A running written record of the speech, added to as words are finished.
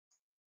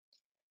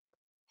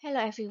Hello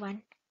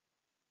everyone.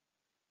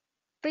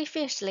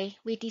 Previously,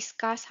 we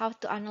discussed how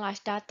to analyze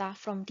data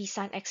from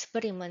design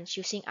experiments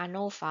using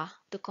ANOVA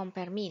to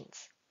compare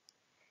means.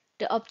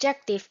 The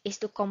objective is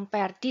to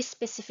compare these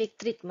specific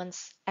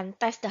treatments and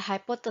test the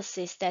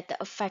hypothesis that the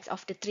effects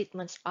of the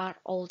treatments are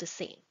all the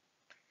same.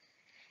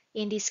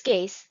 In this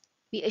case,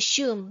 we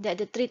assume that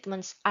the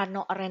treatments are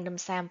not a random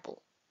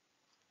sample.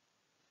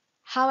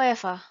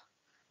 However,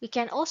 we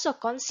can also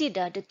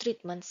consider the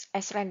treatments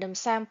as random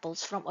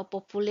samples from a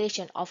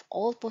population of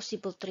all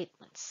possible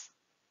treatments.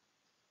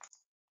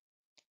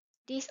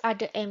 These are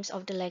the aims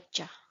of the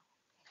lecture.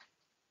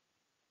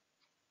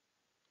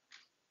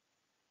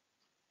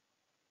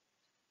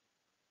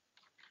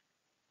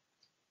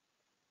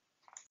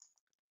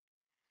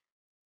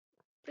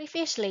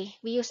 Previously,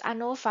 we used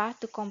ANOVA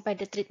to compare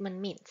the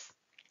treatment means.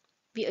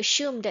 We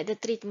assume that the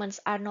treatments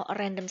are not a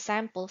random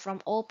sample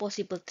from all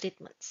possible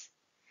treatments.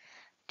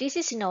 This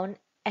is known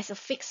as a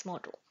fixed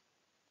model.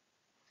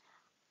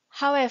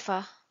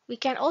 However, we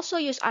can also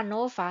use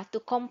ANOVA to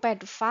compare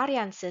the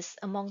variances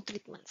among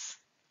treatments.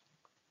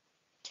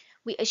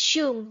 We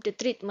assume the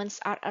treatments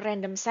are a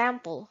random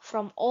sample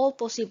from all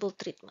possible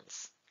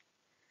treatments.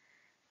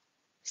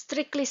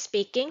 Strictly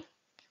speaking,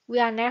 we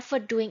are never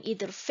doing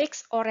either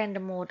fixed or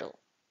random model.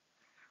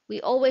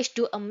 We always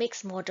do a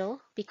mixed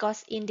model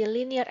because in the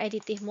linear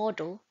additive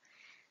model,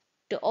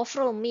 the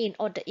overall mean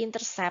or the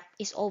intercept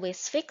is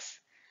always fixed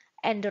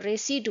and the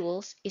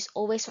residuals is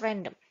always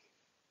random.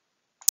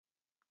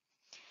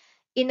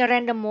 In a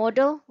random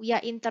model, we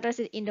are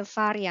interested in the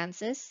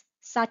variances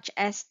such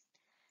as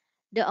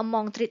the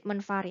among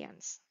treatment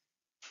variance.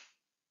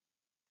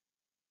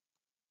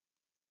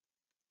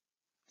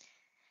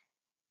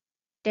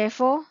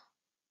 Therefore,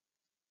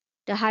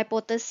 the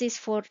hypothesis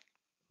for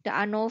the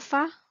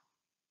ANOVA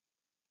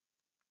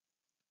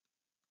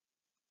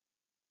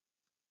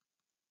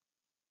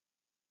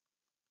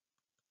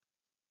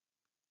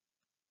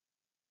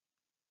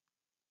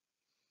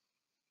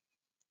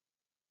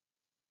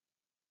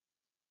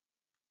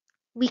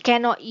we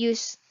cannot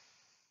use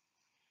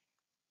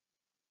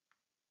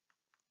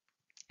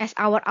as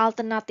our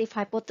alternative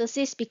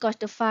hypothesis because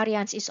the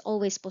variance is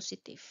always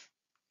positive.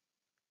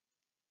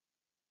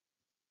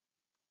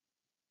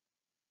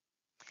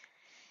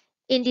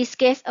 In this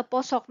case, a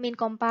post-hoc mean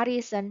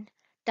comparison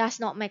does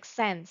not make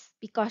sense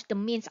because the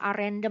means are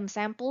random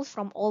samples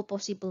from all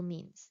possible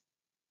means.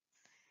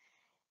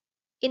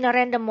 In a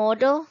random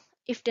model,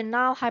 if the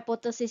null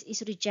hypothesis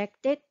is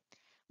rejected,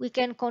 we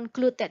can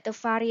conclude that the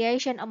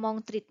variation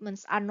among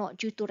treatments are not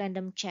due to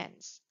random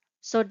chance.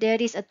 So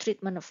there is a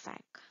treatment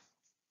effect.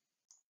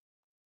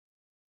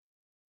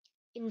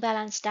 In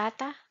balanced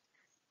data,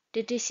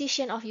 the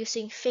decision of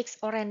using fixed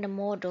or random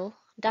model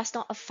does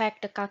not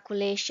affect the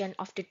calculation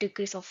of the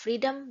degrees of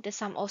freedom, the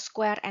sum of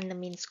square, and the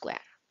mean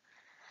square.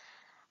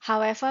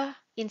 However,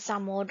 in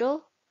some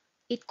model,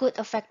 it could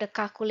affect the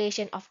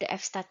calculation of the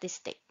F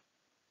statistic.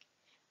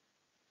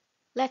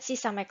 Let's see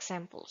some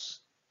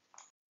examples.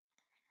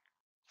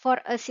 For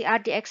a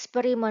CRD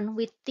experiment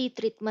with T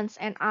treatments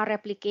and R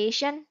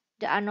replication,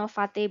 the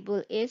ANOVA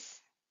table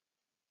is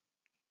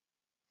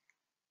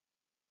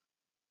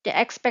the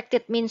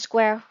expected mean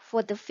square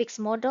for the fixed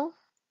model,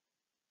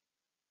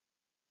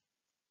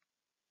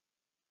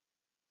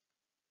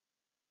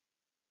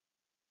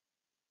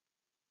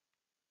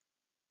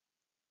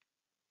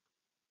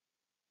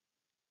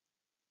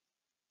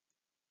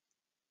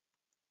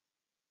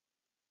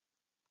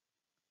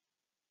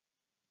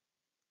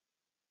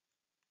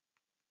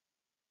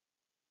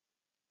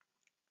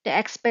 the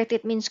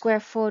expected mean square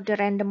for the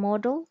random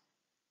model,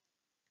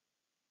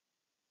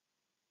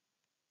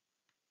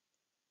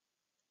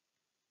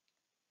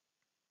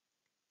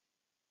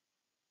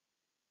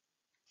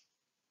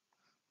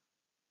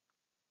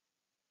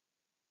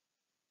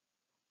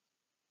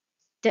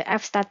 the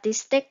F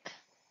statistic,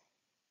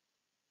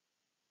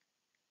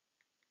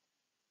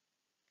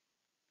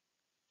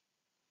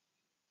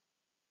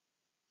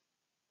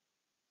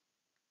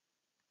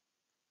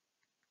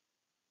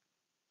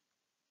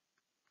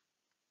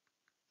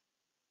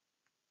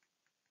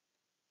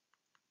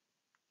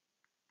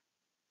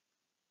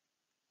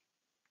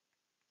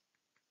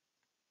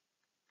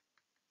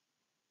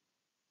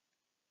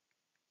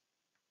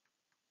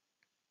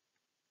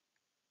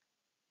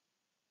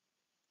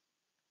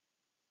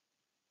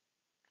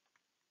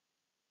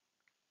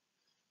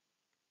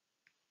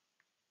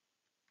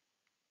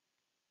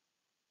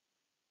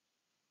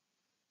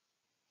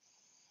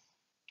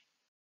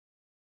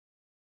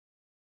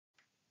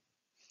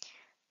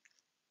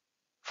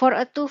 for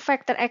a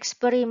two-factor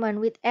experiment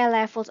with A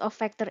levels of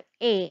factor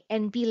A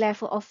and B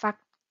level of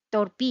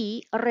factor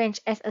B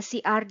arranged as a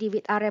CRD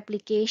with R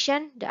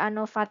replication, the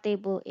ANOVA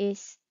table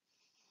is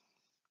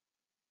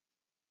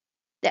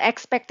the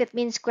expected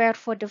mean square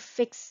for the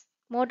fixed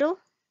model,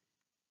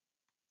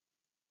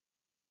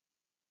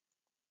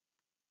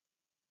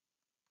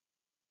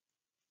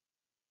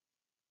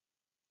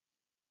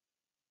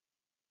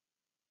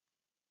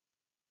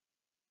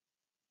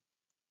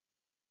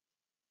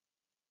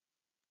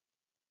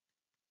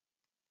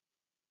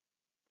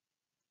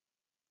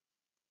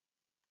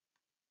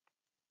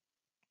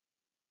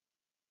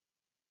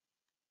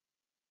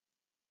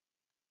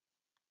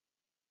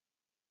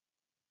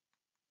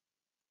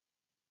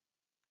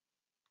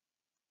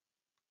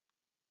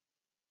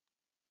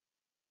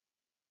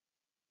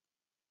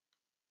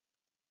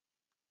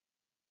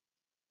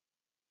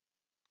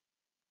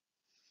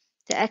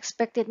 The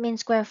expected mean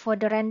square for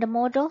the random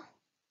model.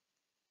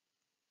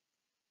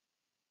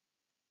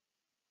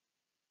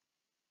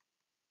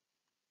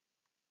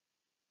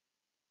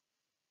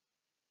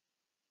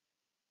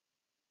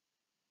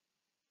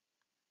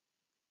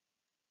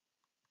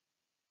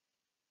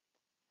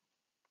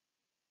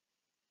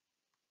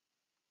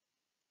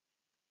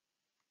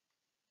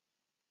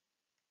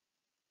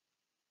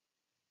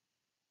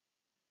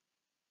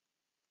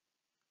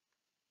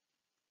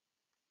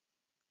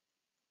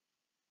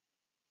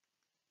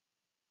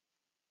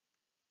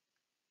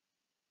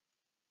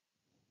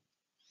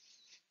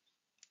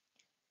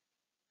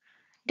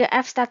 The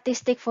F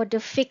statistic for the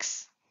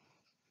fixed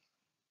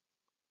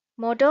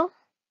model.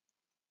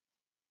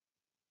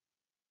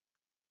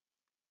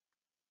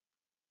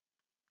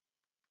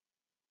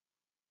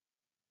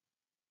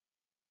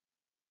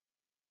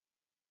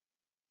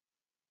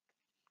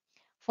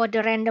 For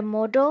the random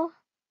model,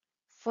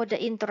 for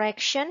the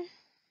interaction.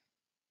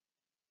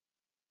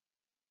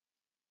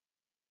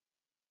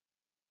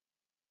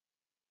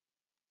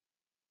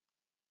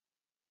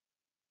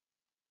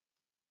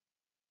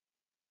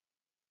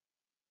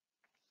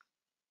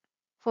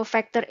 For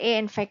factor A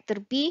and factor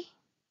B.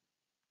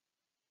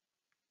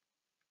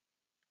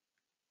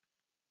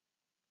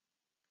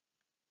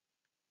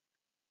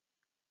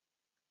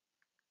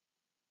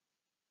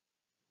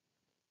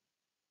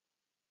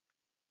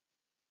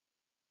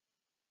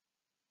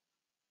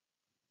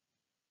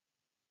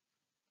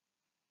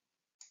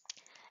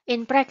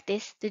 In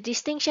practice, the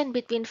distinction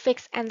between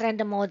fixed and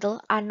random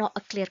model are not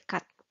a clear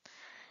cut.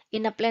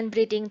 In a plant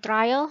breeding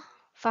trial,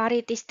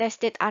 varieties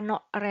tested are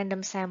not a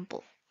random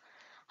sample.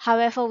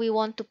 However, we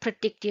want to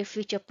predict their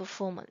future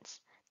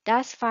performance.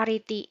 Thus,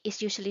 variety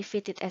is usually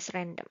fitted as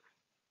random.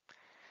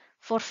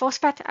 For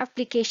phosphate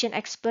application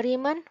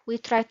experiment, we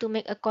try to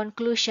make a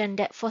conclusion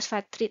that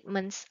phosphate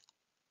treatments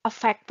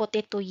affect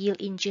potato yield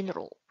in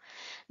general,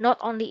 not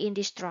only in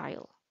this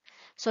trial.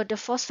 So the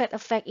phosphate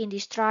effect in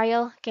this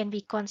trial can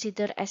be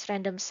considered as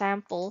random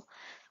sample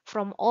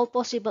from all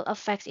possible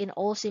effects in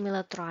all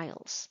similar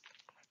trials.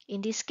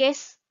 In this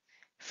case,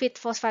 fit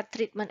phosphate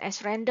treatment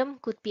as random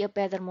could be a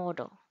better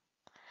model.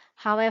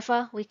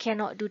 However, we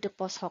cannot do the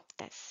post hoc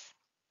test.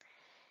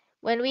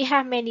 When we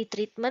have many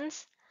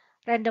treatments,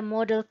 random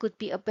model could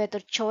be a better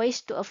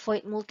choice to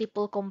avoid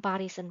multiple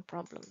comparison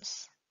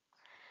problems.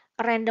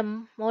 A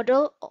random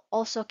model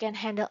also can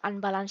handle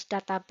unbalanced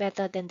data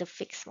better than the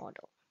fixed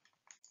model.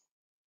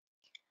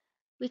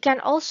 We can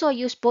also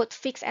use both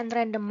fixed and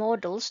random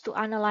models to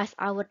analyze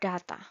our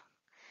data.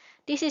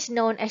 This is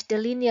known as the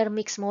linear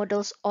mixed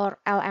models or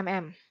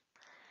LMM.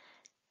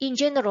 In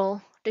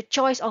general, the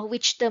choice of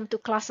which term to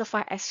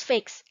classify as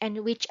fixed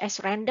and which as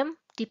random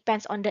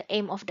depends on the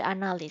aim of the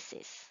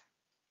analysis.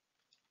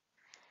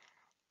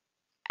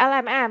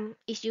 LMM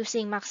is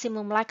using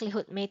maximum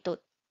likelihood method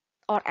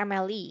or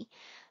MLE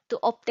to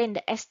obtain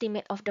the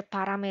estimate of the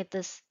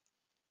parameters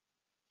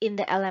in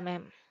the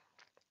LMM.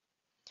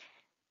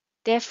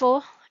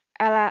 Therefore,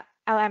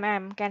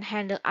 LMM can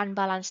handle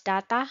unbalanced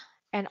data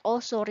and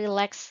also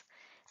relax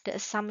the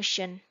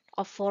assumption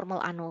of formal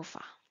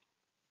ANOVA.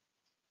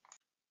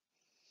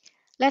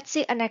 Let's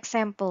see an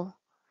example.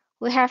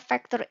 We have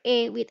factor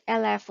A with A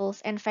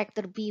levels and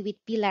factor B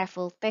with B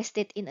level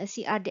tested in a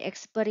CRD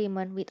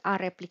experiment with R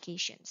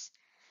replications.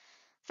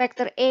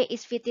 Factor A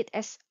is fitted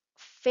as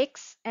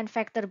fixed and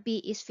factor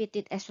B is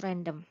fitted as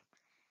random.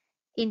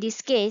 In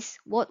this case,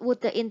 what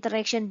would the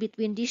interaction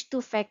between these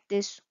two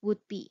factors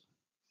would be?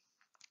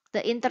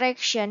 The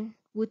interaction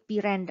would be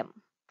random.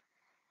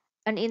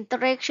 An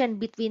interaction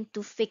between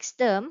two fixed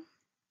terms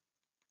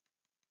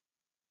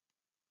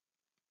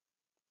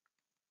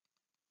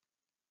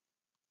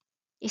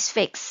is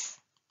fixed.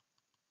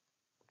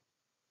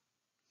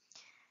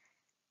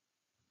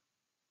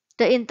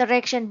 The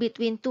interaction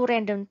between two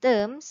random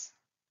terms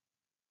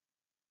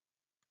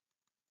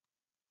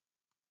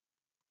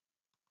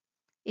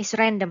is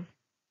random.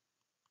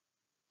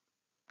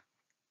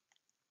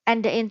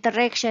 And the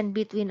interaction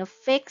between a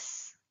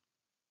fixed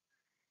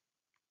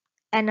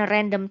and a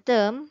random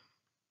term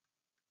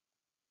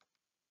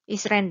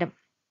is random.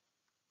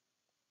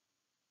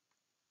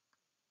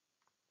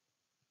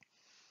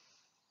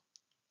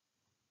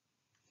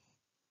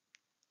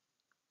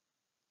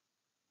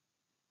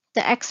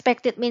 The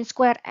expected mean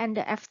square and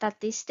the F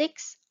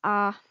statistics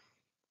are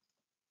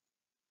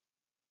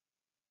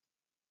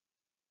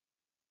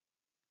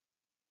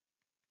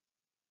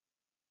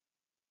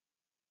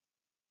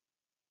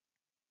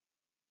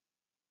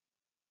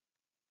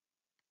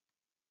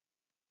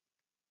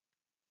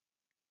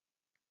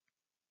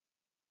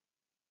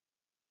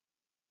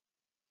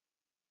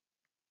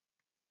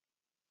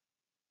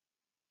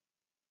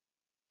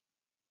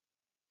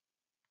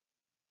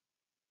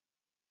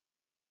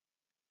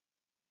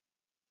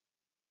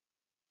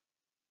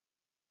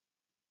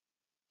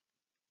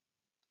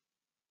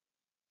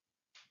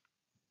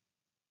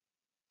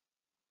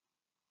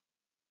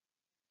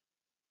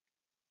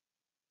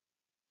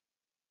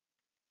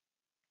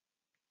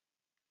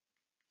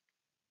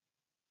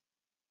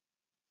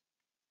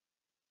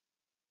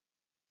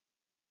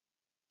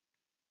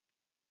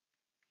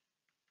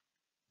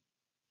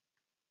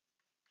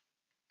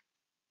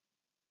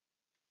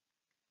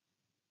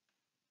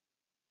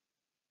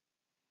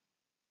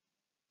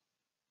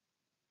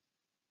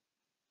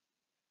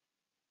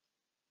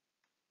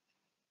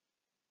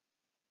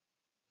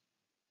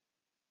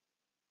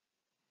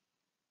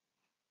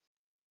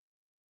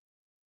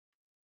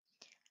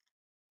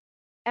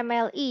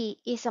MLE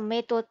is a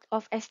method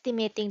of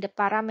estimating the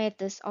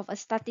parameters of a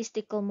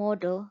statistical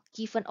model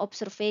given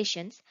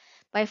observations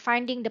by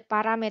finding the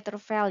parameter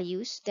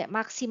values that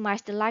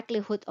maximize the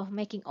likelihood of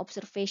making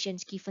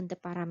observations given the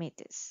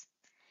parameters.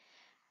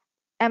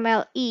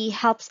 MLE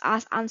helps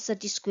us answer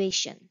this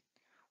question: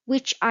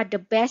 which are the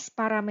best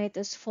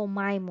parameters for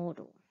my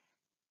model?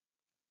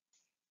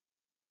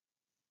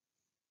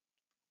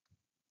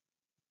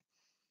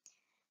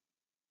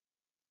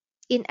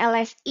 In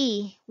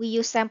LSE, we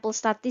use sample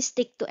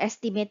statistics to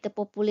estimate the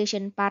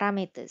population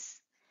parameters.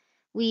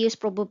 We use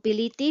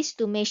probabilities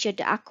to measure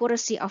the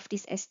accuracy of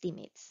these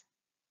estimates.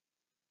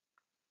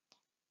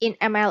 In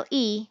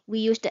MLE, we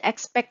use the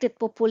expected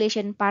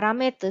population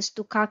parameters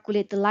to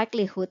calculate the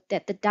likelihood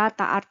that the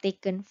data are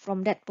taken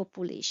from that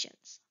population.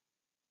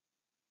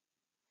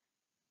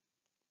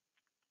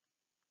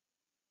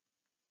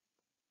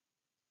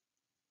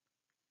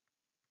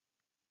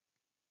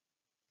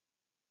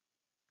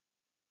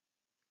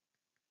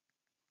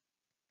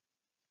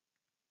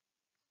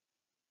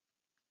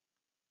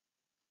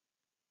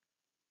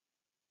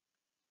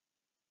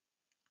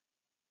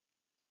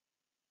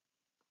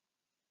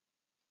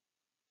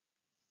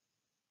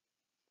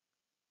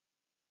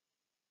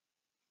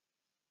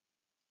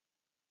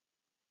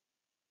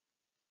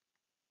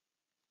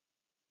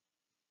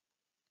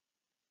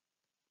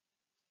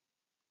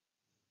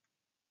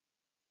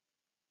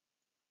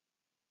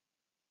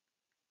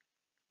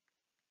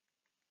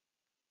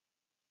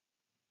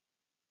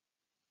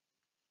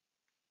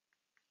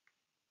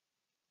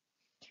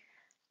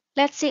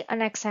 Let's see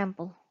an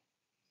example.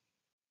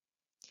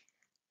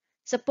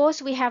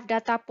 Suppose we have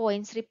data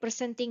points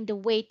representing the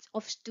weight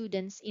of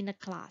students in a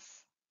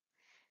class.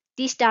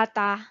 These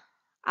data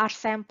are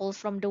samples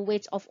from the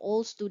weights of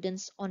all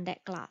students on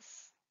that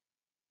class.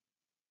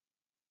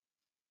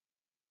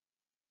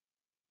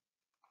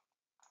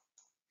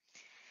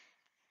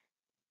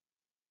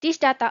 This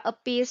data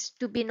appears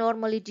to be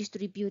normally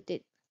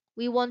distributed.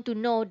 We want to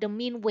know the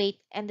mean weight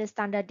and the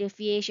standard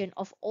deviation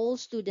of all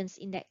students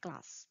in that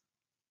class.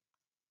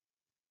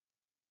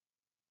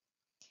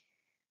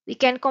 We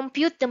can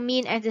compute the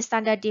mean and the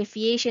standard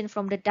deviation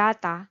from the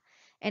data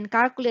and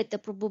calculate the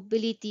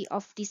probability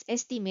of this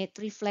estimate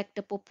reflect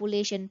the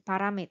population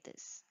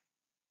parameters.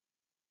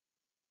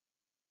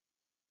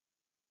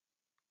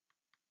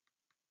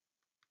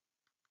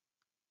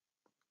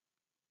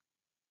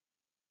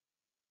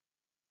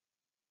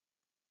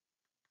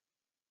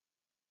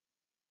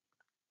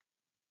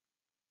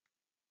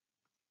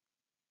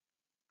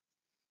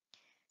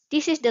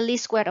 This is the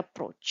least square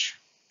approach.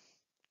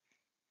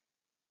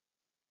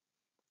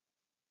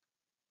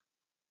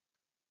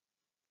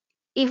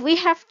 If we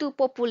have two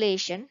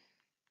populations,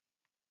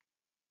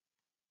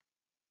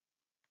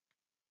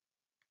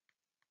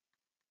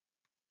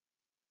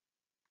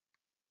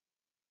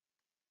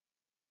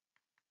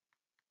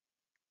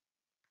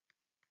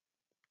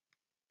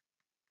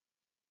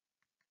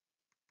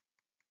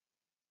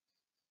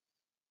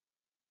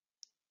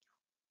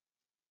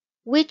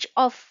 which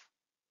of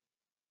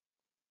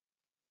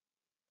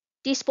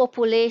this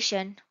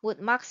population would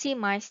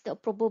maximize the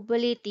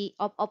probability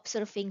of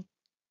observing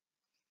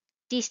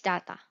this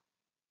data?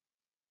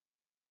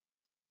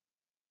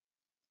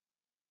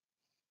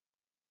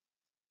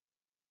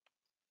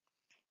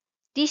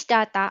 These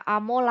data are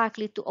more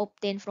likely to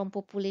obtain from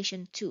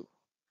population 2.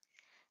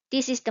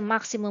 This is the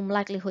maximum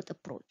likelihood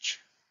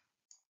approach.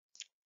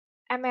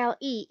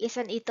 MLE is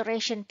an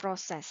iteration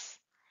process.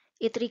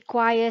 It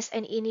requires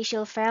an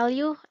initial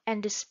value,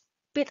 and the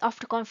speed of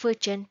the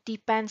conversion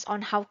depends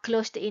on how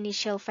close the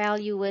initial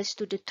value was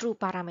to the true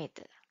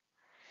parameter.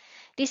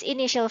 This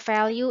initial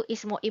value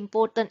is more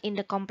important in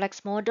the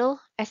complex model,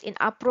 as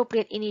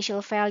inappropriate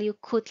initial value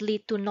could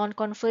lead to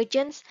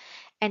non-convergence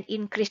and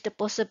increase the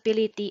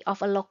possibility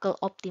of a local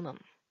optimum.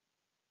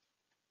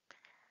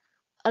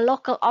 A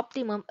local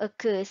optimum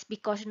occurs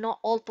because not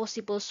all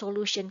possible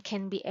solutions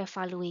can be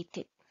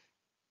evaluated.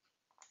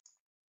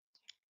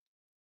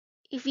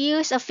 If we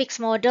use a fixed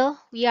model,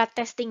 we are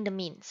testing the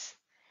means.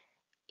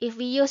 If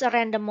we use a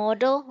random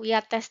model, we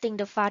are testing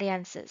the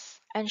variances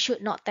and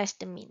should not test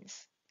the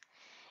means.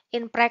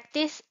 In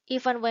practice,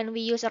 even when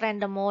we use a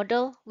random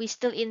model, we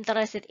still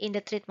interested in the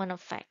treatment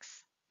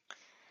effects.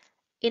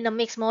 In a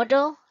mixed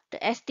model,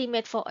 the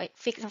estimate for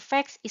fixed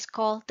effects is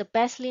called the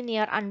best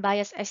linear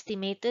unbiased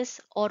estimators,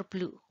 or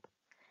BLUE.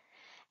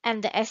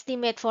 And the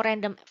estimate for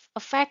random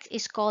effects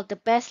is called the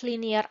best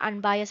linear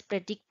unbiased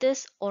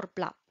predictors, or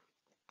BLUP.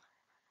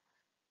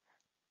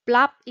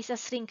 BLUP is a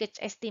shrinkage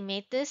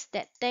estimator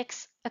that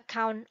takes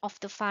account of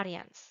the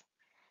variance.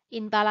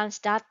 In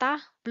balanced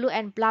data, BLUE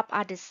and BLUP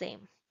are the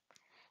same.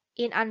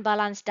 In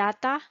unbalanced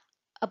data,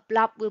 a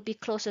BLUP will be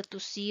closer to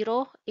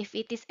 0 if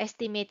it is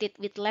estimated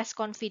with less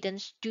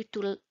confidence due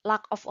to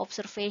lack of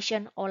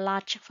observation or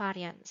large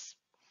variance.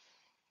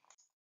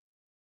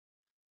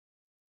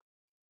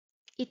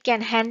 It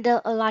can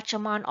handle a large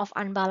amount of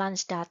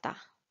unbalanced data.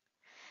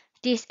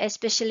 This is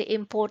especially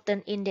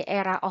important in the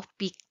era of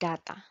big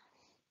data.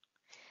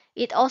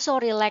 It also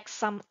relaxes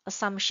some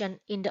assumptions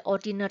in the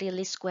ordinary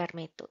least square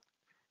method.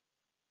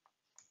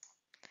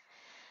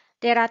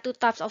 There are two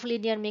types of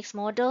linear mixed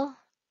model: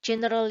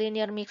 general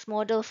linear mixed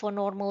model for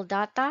normal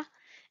data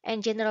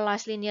and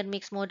generalized linear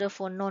mixed model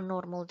for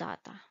non-normal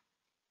data.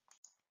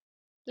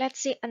 Let's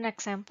see an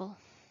example.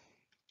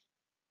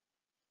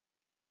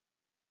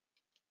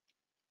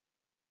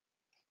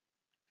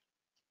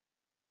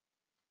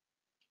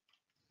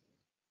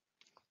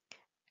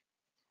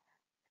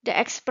 The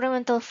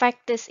experimental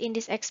factors in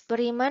this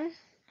experiment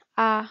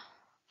are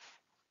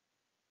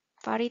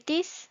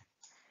varieties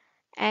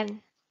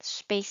and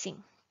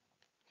spacing.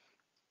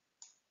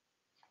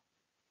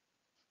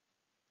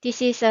 This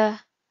is a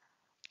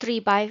 3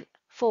 by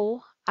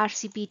 4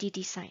 RCBD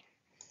design.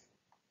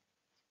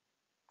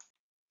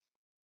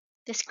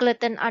 The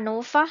skeleton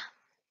ANOVA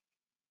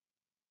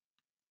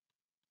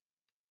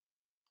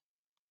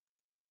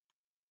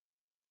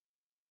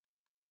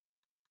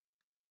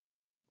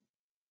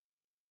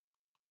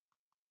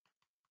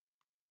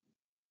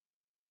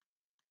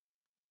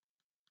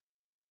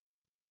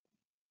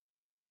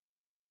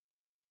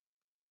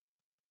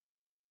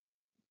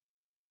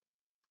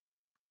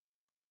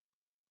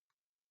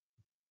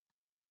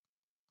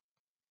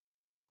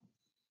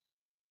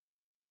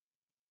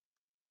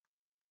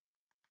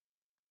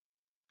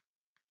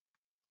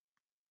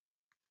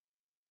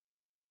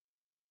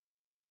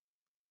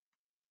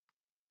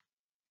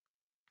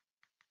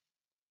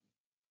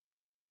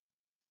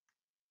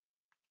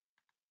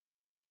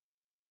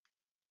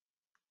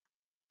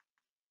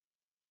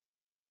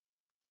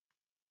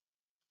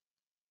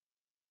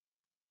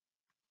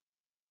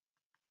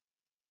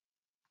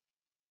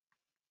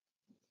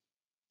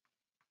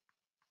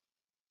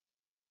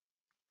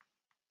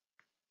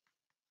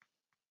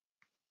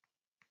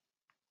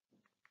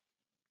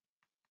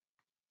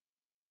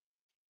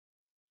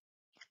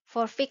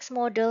For fixed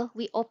model,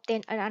 we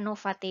obtain an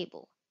ANOVA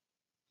table.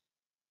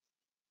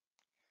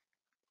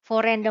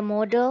 For random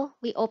model,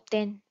 we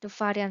obtain the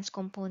variance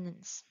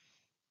components.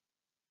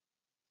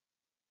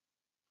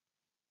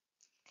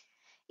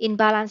 In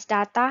balanced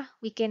data,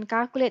 we can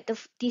calculate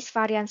these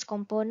variance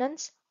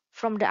components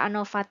from the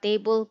ANOVA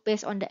table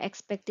based on the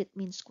expected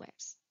mean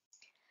squares.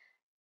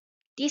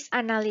 This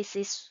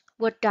analysis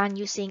was done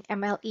using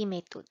MLE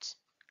methods.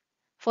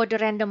 For the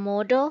random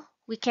model,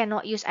 we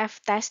cannot use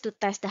F-test to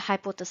test the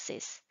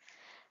hypothesis.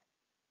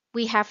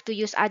 We have to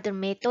use other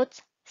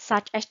methods,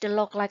 such as the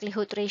log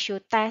likelihood ratio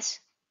test,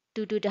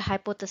 to do the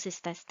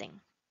hypothesis testing.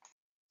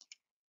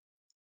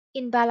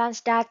 In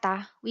balanced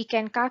data, we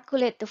can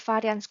calculate the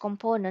variance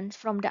components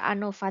from the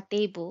ANOVA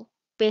table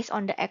based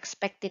on the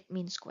expected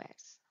mean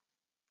squares.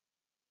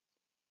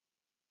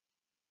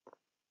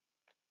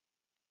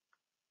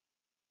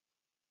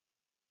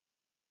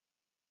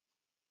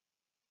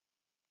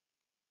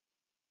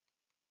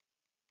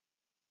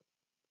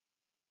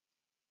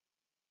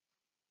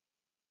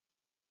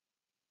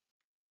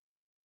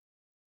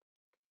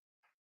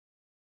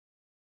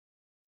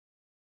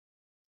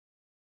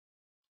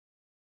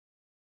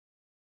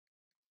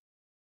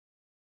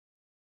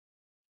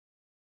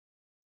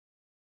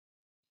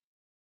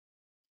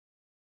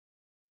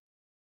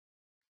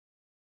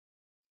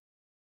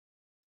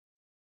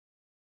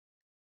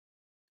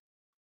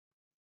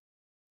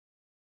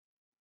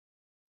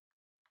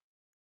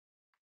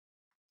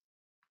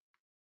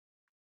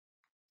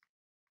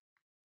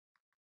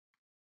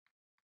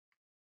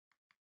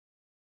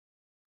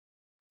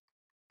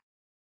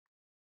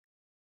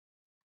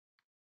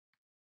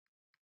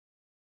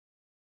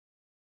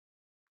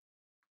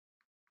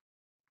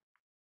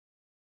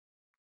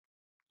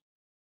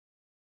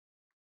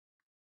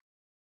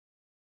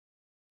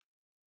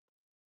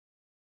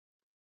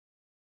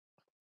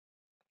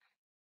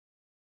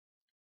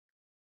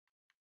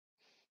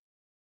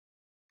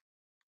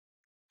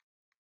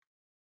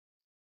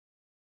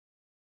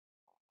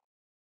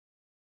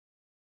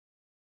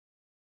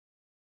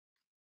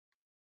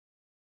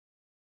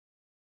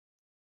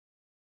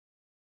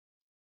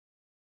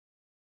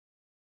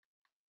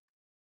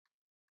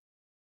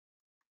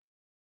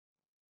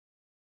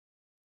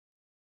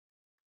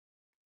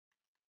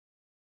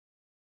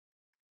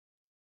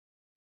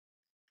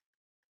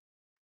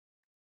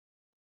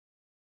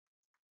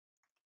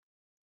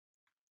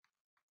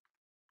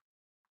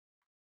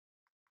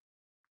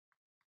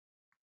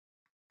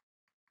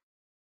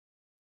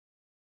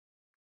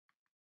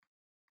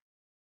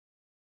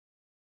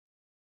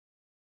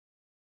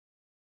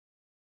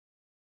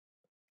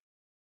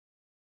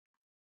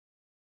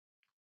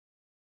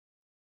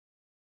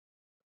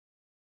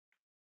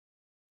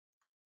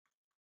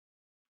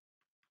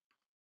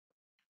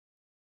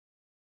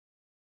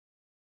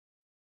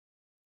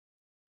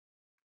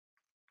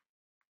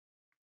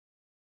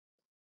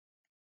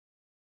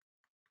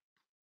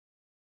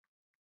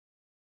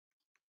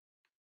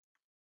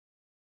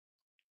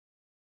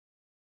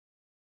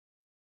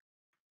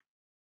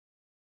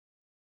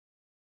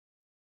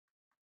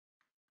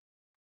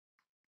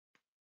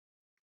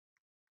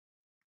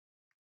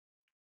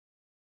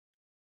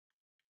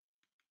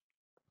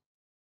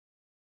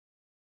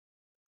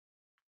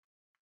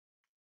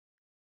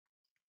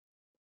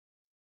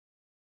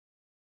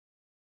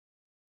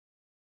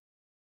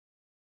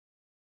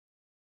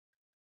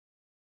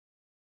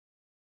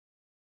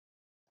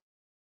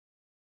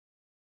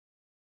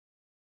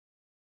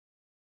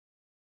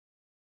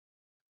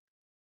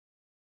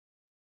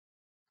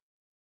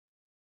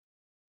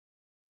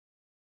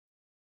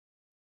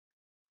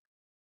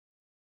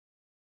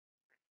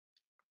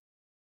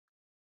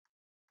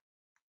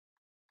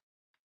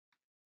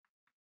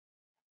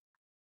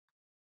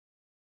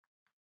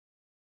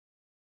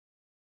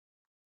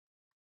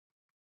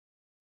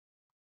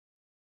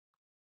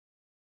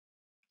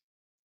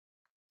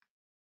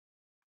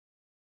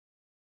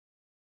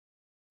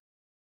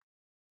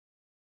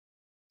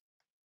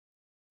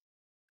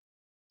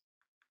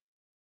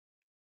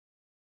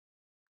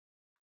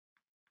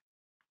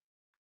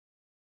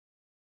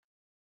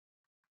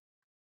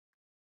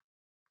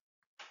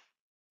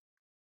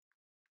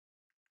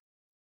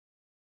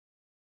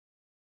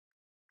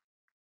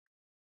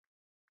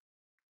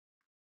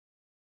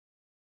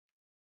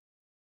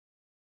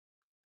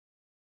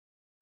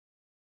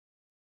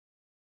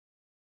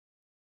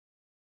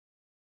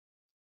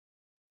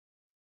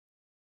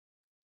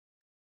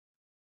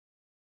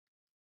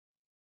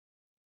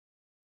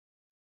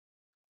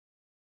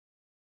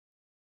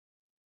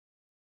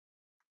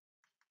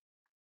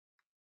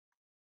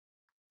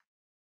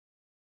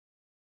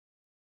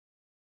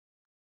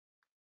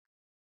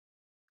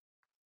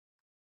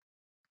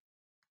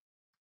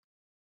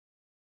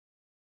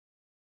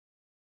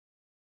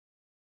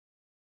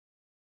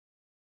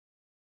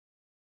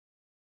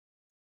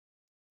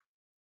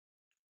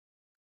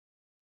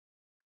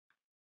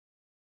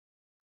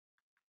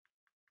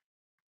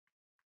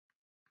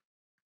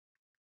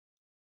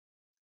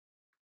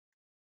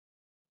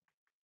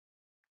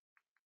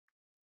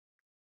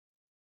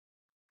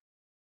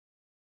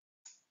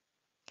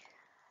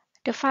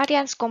 The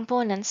variance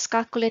components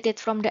calculated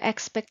from the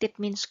expected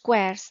mean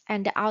squares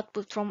and the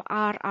output from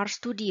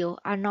RStudio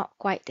are not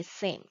quite the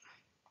same.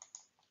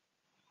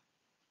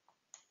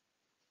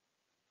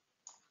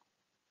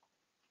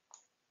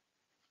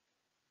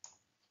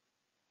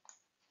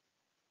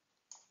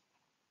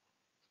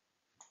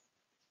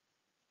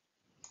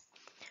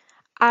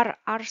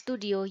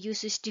 RStudio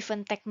uses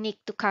different technique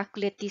to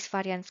calculate these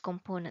variance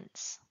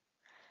components.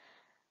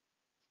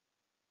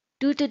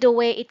 Due to the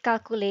way it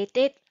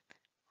calculated,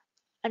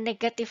 a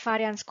negative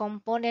variance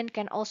component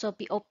can also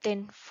be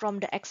obtained from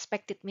the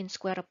expected mean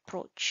square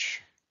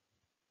approach.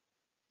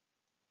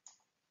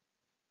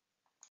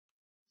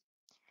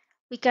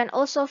 We can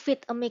also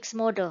fit a mixed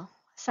model,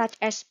 such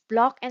as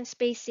block and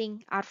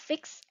spacing are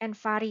fixed and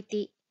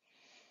variety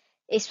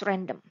is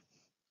random.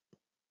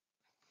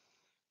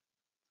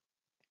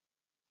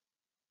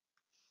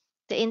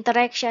 The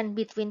interaction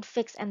between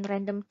fixed and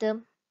random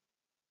term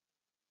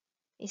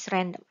is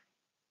random.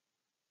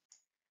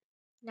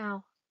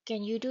 Now,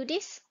 can you do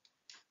this?